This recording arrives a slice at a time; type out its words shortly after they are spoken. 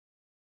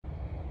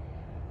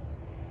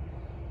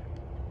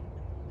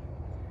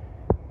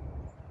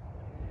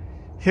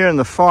Here in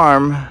the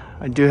farm,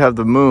 I do have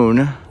the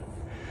moon.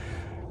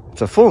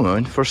 It's a full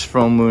moon, first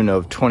full moon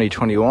of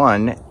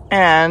 2021,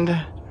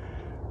 and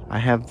I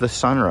have the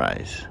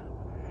sunrise.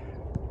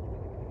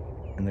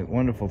 And the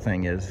wonderful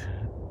thing is,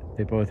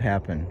 they both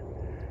happen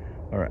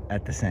or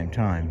at the same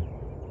time.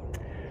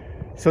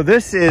 So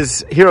this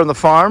is here on the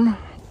farm.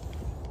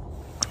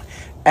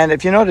 And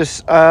if you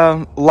notice,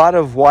 a lot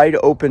of wide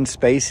open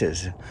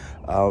spaces.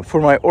 For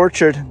my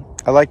orchard,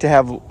 I like to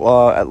have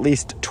at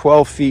least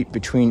 12 feet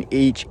between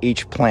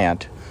each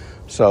plant.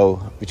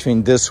 So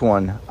between this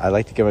one, I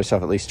like to give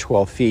myself at least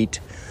 12 feet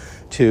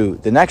to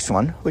the next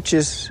one, which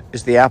is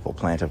the apple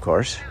plant, of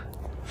course.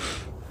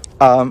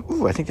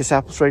 Ooh, I think this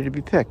apple's ready to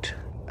be picked.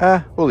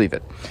 We'll leave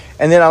it.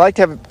 And then I like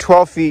to have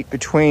 12 feet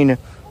between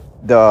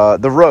the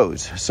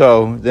rows.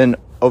 So then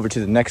over to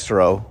the next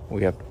row,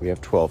 we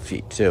have 12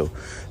 feet too.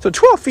 So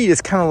 12 feet is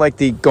kind of like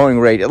the going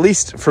rate, at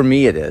least for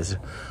me it is.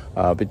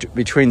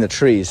 Between the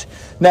trees.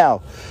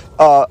 Now,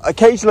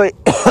 occasionally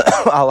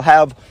I'll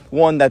have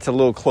one that's a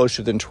little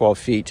closer than 12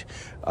 feet.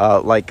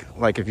 Like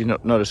if you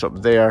notice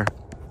up there,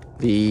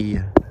 the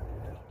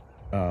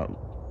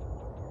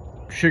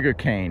sugar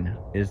cane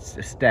is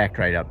stacked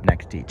right up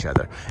next to each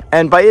other.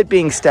 And by it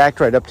being stacked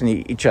right up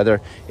to each other,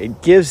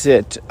 it gives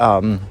it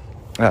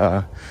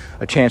a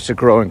chance to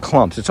grow in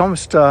clumps. It's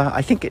almost,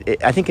 I think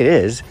it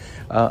is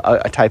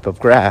a type of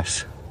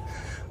grass,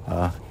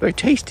 very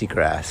tasty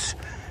grass.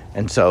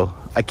 And so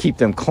I keep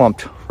them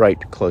clumped right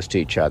close to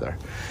each other.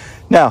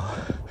 Now,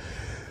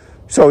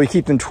 so we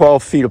keep them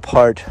 12 feet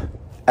apart,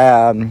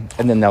 and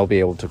then they'll be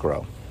able to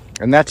grow.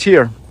 And that's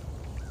here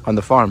on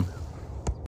the farm.